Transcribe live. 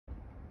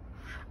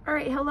All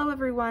right, hello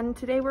everyone.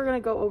 Today we're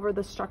going to go over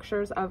the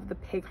structures of the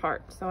pig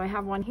heart. So I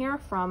have one here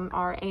from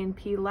our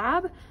A&P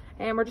lab,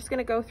 and we're just going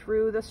to go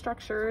through the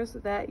structures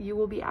that you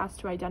will be asked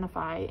to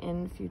identify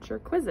in future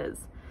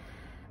quizzes.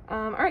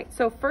 All right,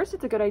 so first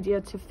it's a good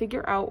idea to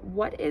figure out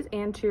what is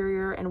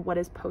anterior and what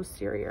is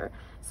posterior.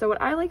 So what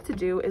I like to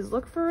do is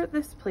look for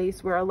this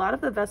place where a lot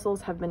of the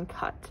vessels have been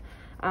cut.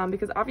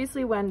 Because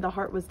obviously when the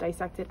heart was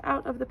dissected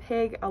out of the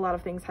pig, a lot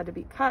of things had to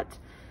be cut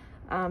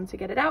to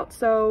get it out.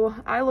 So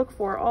I look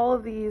for all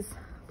of these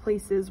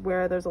places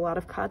where there's a lot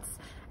of cuts,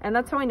 and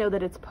that's how I know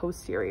that it's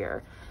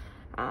posterior.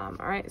 All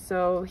right,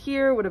 so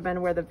here would have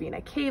been where the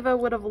vena cava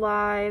would have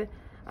lied.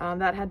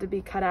 That had to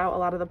be cut out. A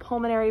lot of the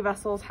pulmonary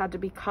vessels had to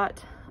be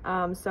cut.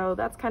 So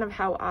that's kind of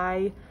how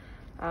I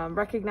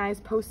recognize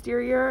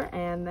posterior,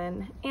 and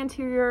then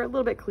anterior, a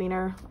little bit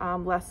cleaner,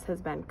 less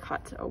has been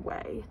cut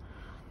away.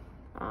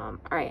 All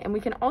right, and we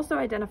can also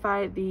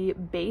identify the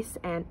base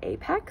and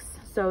apex.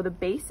 So the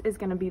base is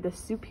going to be the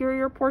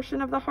superior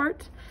portion of the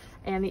heart,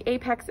 and the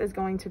apex is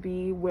going to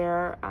be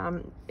where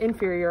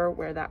inferior,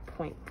 where that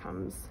point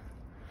comes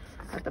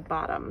at the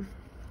bottom.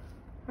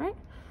 All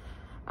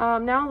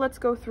right. Now let's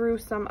go through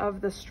some of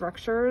the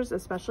structures,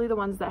 especially the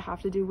ones that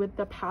have to do with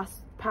the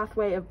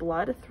pathway of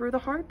blood through the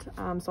heart.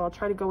 So I'll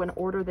try to go in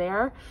order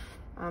there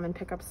and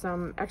pick up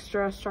some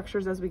extra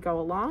structures as we go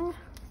along.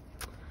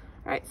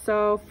 All right,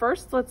 so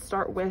first let's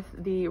start with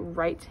the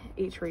right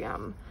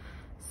atrium.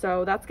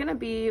 So that's going to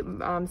be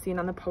seen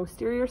on the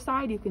posterior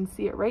side. You can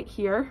see it right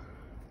here.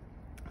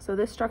 So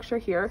this structure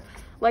here,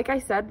 like I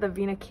said, the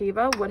vena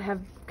cava would have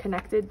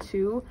connected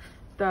to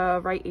the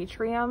right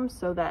atrium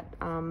so that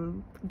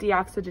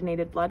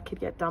deoxygenated blood could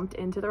get dumped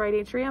into the right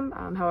atrium.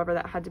 However,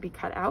 that had to be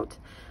cut out.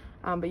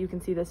 But you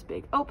can see this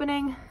big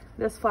opening.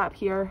 This flap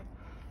here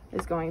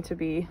is going to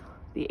be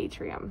the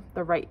atrium,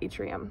 the right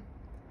atrium.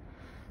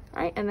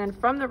 All right, and then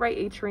from the right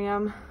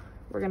atrium,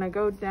 we're gonna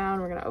go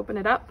down, we're gonna open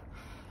it up,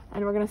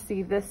 and we're gonna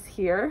see this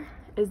here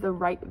is the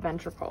right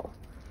ventricle.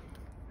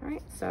 All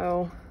right,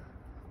 so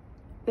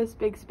this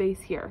big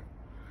space here.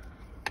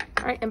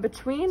 All right, and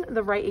between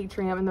the right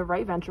atrium and the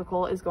right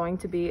ventricle is going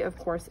to be, of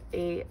course,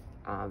 a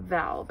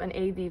valve, an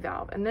AV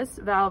valve, and this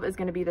valve is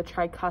gonna be the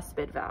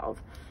tricuspid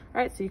valve.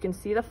 All right, so you can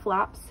see the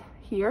flaps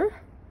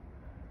here,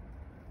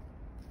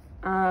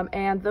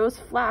 and those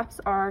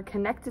flaps are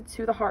connected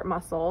to the heart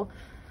muscle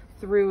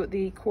through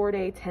the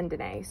chordae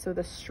tendineae. So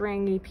the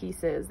stringy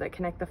pieces that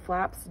connect the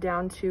flaps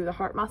down to the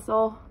heart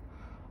muscle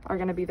are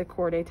going to be the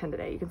chordae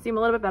tendineae. You can see them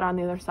a little bit better on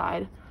the other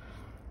side.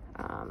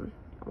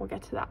 We'll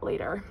get to that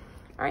later.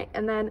 All right,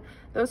 and then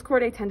those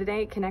chordae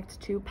tendineae connect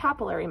to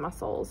papillary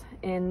muscles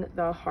in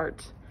the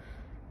heart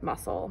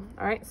muscle.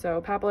 All right,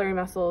 so papillary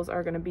muscles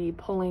are going to be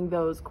pulling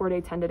those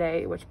chordae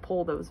tendineae, which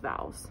pull those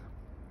valves.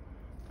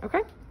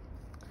 Okay,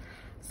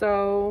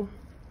 so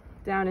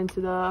down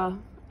into the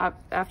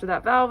after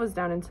that valve is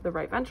down into the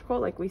right ventricle,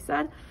 like we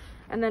said.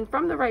 And then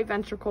from the right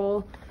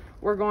ventricle,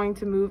 we're going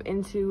to move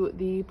into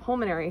the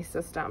pulmonary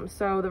system.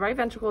 So the right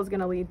ventricle is going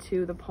to lead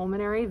to the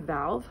pulmonary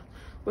valve,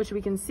 which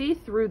we can see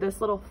through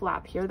this little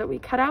flap here that we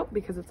cut out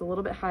because it's a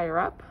little bit higher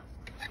up.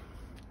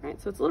 All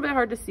right, so it's a little bit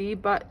hard to see,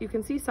 but you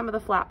can see some of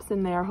the flaps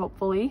in there,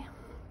 hopefully.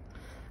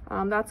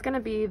 That's going to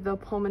be the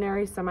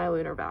pulmonary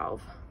semilunar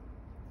valve.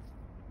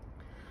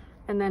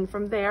 And then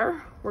from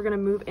there, we're going to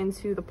move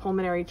into the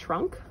pulmonary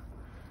trunk.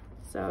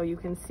 So you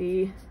can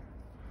see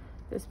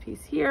this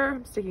piece here,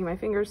 I'm sticking my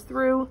fingers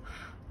through.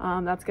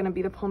 That's going to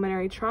be the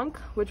pulmonary trunk,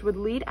 which would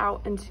lead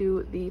out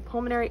into the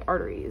pulmonary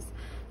arteries.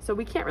 So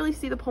we can't really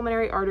see the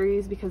pulmonary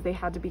arteries because they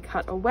had to be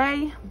cut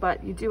away,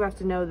 but you do have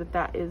to know that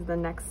that is the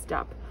next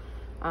step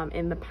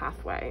in the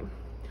pathway.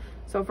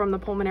 So from the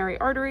pulmonary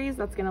arteries,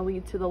 that's going to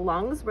lead to the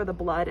lungs, where the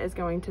blood is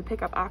going to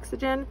pick up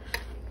oxygen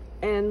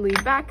and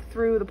lead back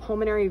through the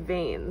pulmonary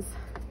veins.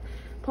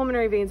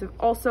 Pulmonary veins have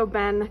also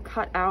been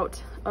cut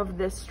out of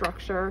this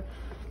structure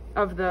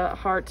of the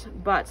heart,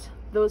 but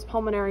those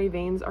pulmonary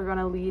veins are going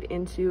to lead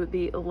into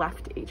the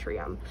left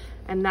atrium,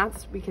 and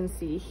that's, we can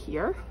see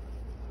here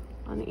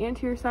on the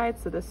anterior side,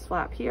 so this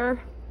flap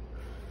here,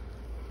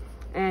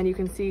 and you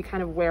can see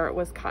kind of where it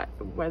was cut,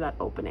 where that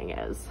opening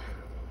is.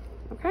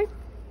 Okay,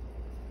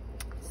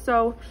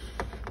 so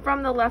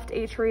from the left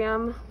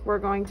atrium, we're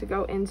going to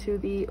go into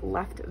the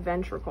left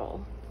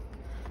ventricle.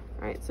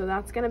 All right, so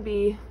that's going to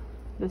be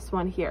this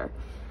one here.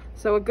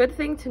 So a good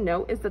thing to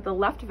note is that the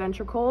left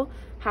ventricle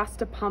has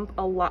to pump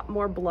a lot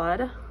more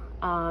blood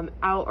out,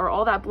 or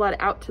all that blood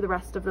out to the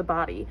rest of the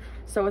body.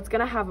 So it's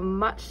going to have a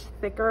much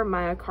thicker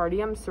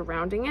myocardium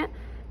surrounding it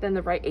than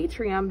the right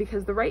atrium,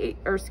 because the right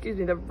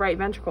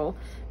ventricle,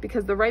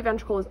 because the right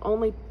ventricle is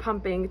only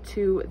pumping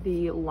to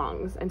the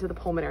lungs and to the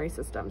pulmonary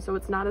system. So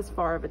it's not as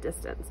far of a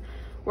distance.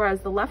 Whereas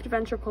the left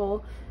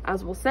ventricle,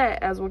 as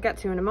we'll get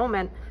to in a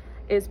moment,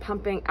 is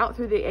pumping out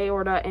through the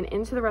aorta and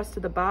into the rest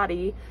of the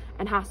body,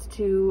 and has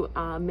to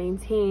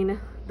maintain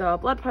the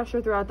blood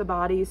pressure throughout the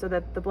body so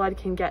that the blood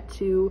can get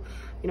to,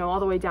 all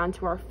the way down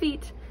to our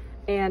feet,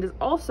 and is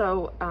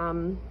also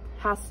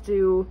has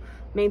to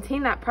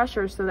maintain that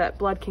pressure so that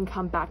blood can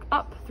come back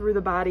up through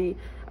the body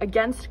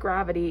against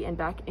gravity and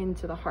back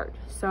into the heart.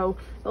 So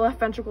the left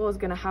ventricle is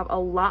going to have a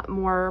lot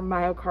more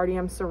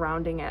myocardium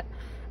surrounding it.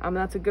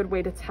 That's a good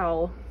way to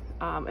tell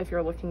if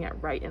you're looking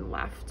at right and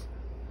left.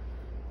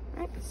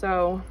 All right,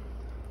 so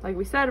like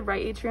we said,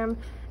 right atrium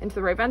into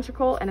the right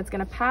ventricle, and it's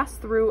going to pass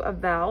through a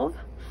valve,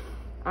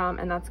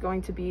 and that's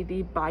going to be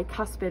the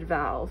bicuspid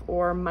valve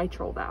or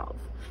mitral valve.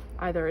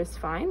 Either is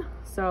fine.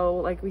 So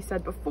like we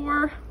said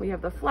before, we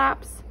have the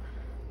flaps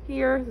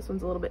here. This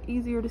one's a little bit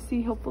easier to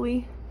see,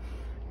 hopefully.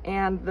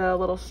 And the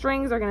little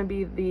strings are going to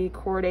be the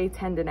chordae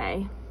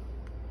tendineae.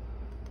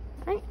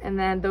 Right, and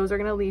then those are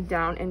going to lead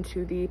down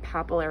into the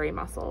papillary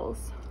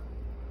muscles.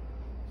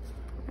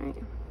 Right.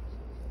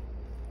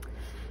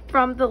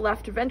 From the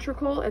left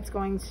ventricle, it's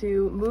going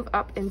to move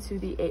up into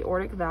the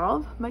aortic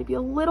valve. Might be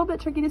a little bit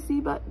tricky to see,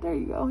 but there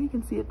you go. You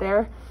can see it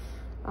there.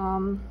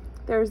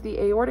 There's the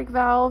aortic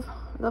valve,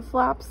 the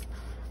flaps,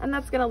 and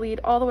that's going to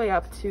lead all the way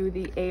up to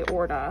the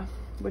aorta,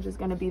 which is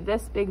going to be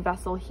this big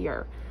vessel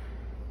here.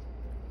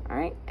 All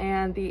right,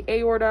 and the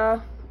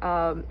aorta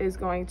is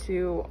going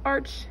to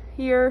arch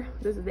here.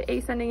 This is the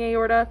ascending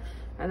aorta,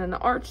 and then the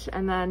arch,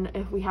 and then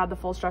if we had the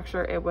full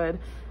structure, it would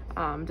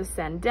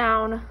descend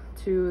down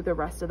to the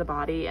rest of the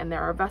body. And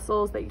there are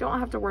vessels that you don't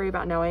have to worry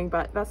about knowing,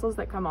 but vessels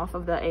that come off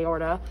of the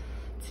aorta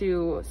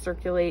to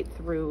circulate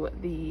through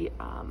the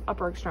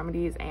upper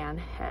extremities and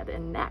head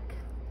and neck.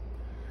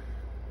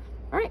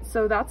 All right,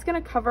 so that's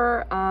going to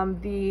cover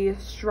the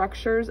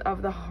structures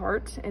of the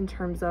heart in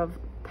terms of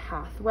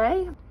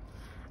pathway.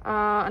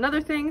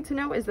 Another thing to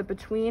note is that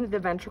between the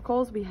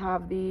ventricles, we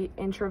have the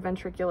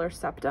intraventricular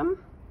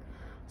septum.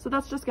 So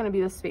that's just going to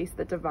be the space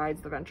that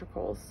divides the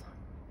ventricles.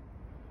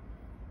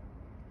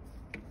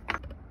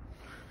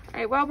 All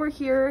right, while we're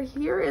here,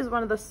 here is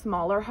one of the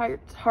smaller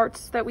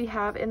hearts that we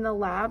have in the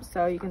lab.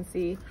 So you can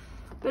see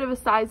a bit of a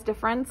size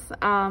difference,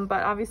 but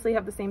obviously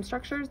have the same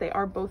structures. They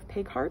are both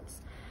pig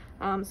hearts.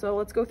 So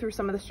let's go through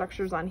some of the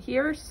structures on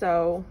here.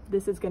 So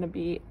this is going to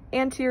be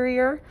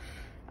anterior,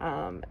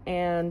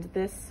 and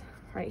this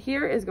right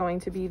here is going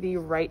to be the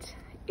right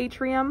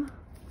atrium.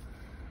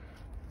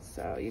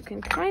 So you can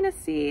kind of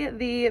see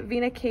the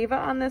vena cava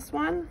on this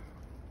one.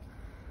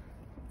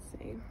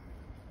 Let's see.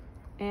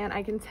 And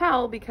I can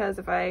tell because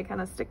if I kind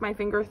of stick my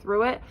finger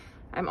through it,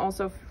 I'm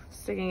also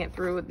sticking it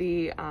through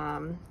the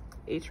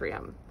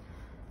atrium.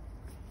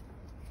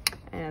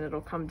 And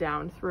it'll come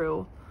down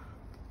through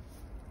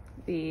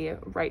the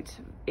right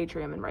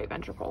atrium and right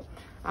ventricle.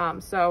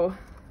 So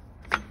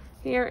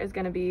here is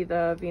going to be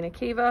the vena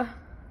cava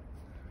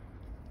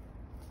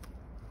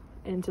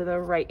into the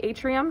right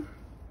atrium.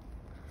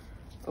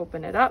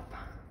 Open it up.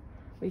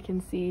 We can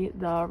see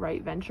the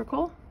right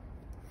ventricle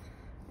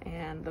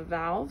and the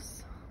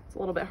valves. It's a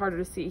little bit harder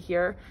to see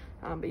here,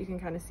 but you can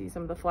kind of see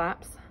some of the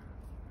flaps.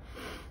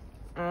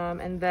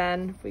 And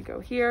then if we go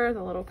here,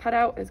 the little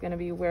cutout is going to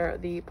be where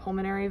the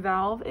pulmonary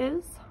valve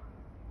is,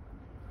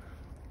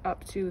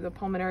 up to the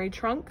pulmonary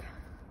trunk,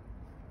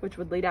 which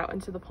would lead out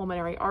into the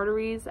pulmonary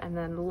arteries, and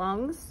then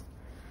lungs.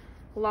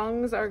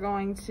 Lungs are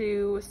going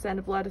to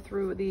send blood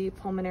through the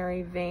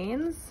pulmonary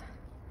veins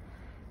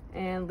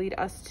and lead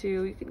us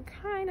to, you can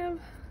kind of,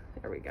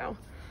 there we go,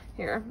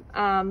 here,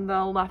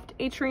 the left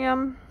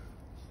atrium.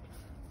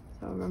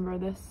 So remember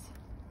this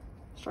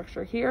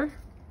structure here,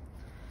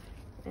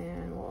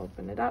 and we'll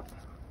open it up.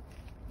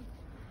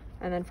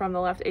 And then from the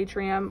left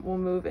atrium, we'll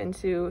move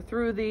into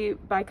through the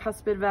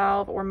bicuspid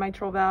valve or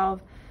mitral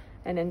valve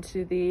and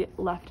into the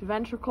left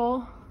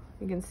ventricle.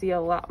 You can see a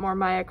lot more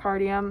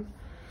myocardium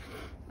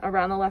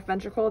around the left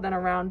ventricle than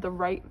around the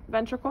right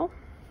ventricle.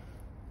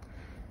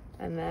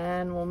 And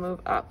then we'll move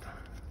up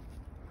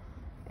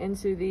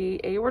into the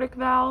aortic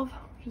valve,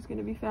 which is going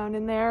to be found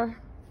in there.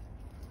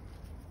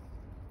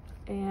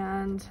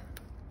 And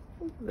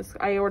this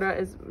aorta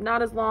is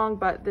not as long,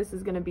 but this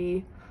is going to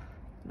be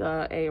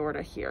the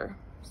aorta here.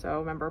 So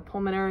remember,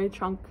 pulmonary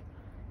trunk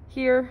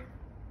here,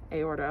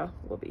 aorta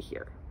will be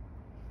here.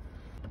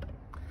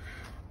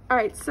 All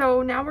right,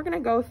 so now we're going to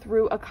go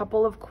through a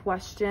couple of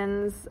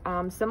questions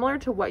similar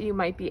to what you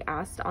might be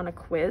asked on a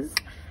quiz.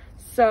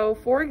 So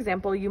for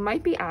example, you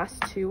might be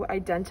asked to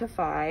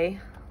identify,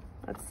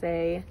 let's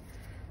say,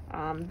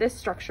 this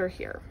structure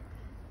here.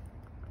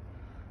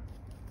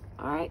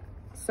 All right,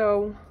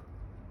 so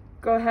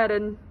go ahead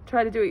and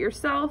try to do it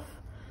yourself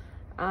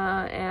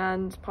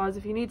and pause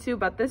if you need to,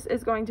 but this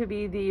is going to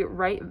be the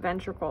right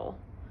ventricle.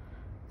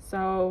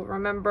 So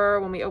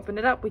remember, when we open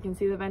it up, we can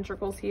see the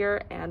ventricles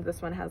here, and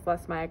this one has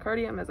less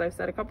myocardium, as I've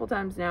said a couple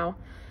times now,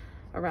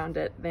 around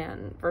it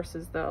than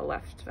versus the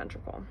left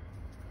ventricle.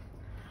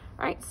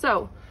 All right,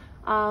 so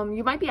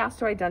you might be asked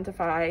to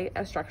identify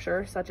a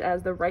structure such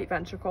as the right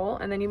ventricle,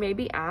 and then you may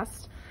be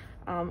asked,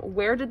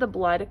 where did the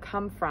blood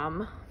come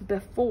from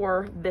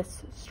before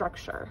this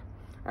structure?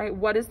 All right,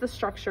 what is the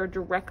structure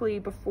directly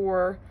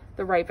before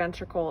the right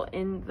ventricle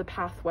in the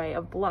pathway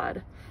of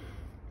blood?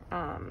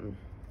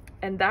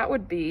 And that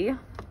would be,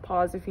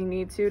 pause if you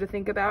need to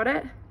think about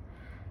it,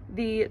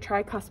 the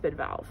tricuspid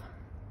valve.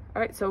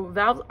 All right, so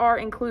valves are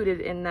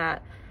included in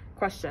that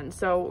question.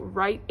 So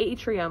right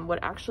atrium would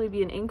actually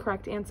be an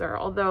incorrect answer.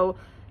 Although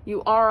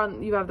you're on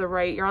the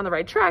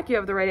right track, you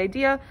have the right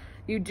idea,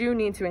 you do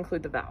need to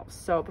include the valves.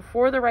 So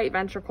before the right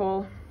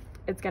ventricle,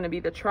 it's going to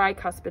be the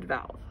tricuspid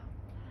valve.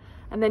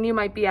 And then you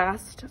might be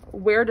asked,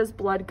 where does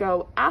blood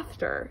go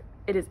after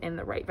it is in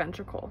the right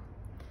ventricle?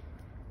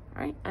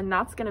 All right, and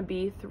that's going to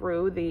be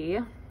through the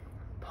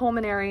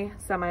pulmonary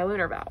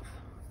semilunar valve,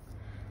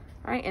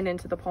 all right, and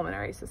into the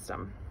pulmonary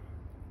system.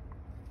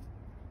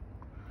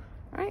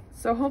 All right,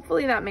 so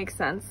hopefully that makes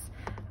sense.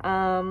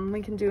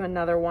 We can do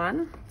another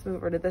one. Let's move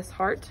over to this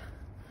heart.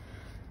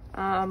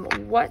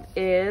 What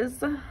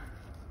is, let's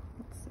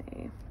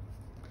see,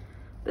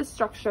 this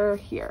structure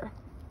here?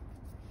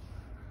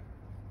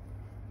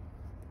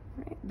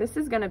 All right, this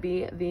is going to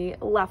be the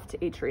left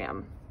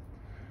atrium.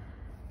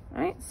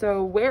 All right,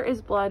 so where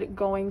is blood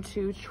going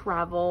to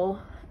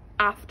travel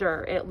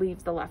after it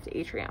leaves the left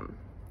atrium?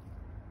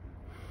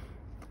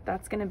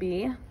 That's going to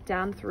be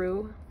down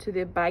through to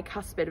the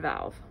bicuspid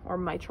valve or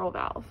mitral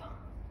valve.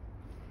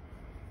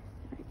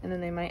 And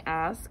then they might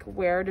ask,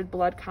 where did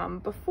blood come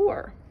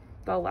before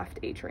the left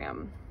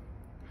atrium?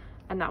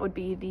 And that would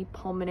be the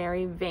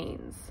pulmonary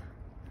veins.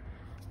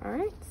 All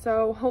right,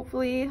 so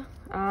hopefully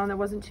that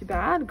wasn't too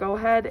bad. Go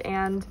ahead,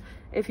 and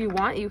if you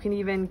want, you can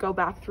even go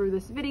back through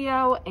this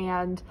video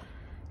and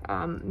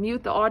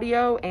mute the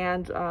audio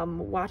and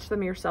watch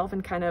them yourself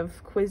and kind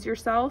of quiz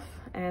yourself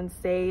and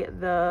say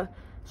the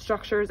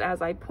structures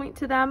as I point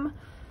to them.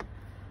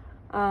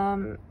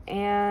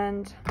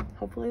 And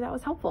hopefully that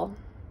was helpful.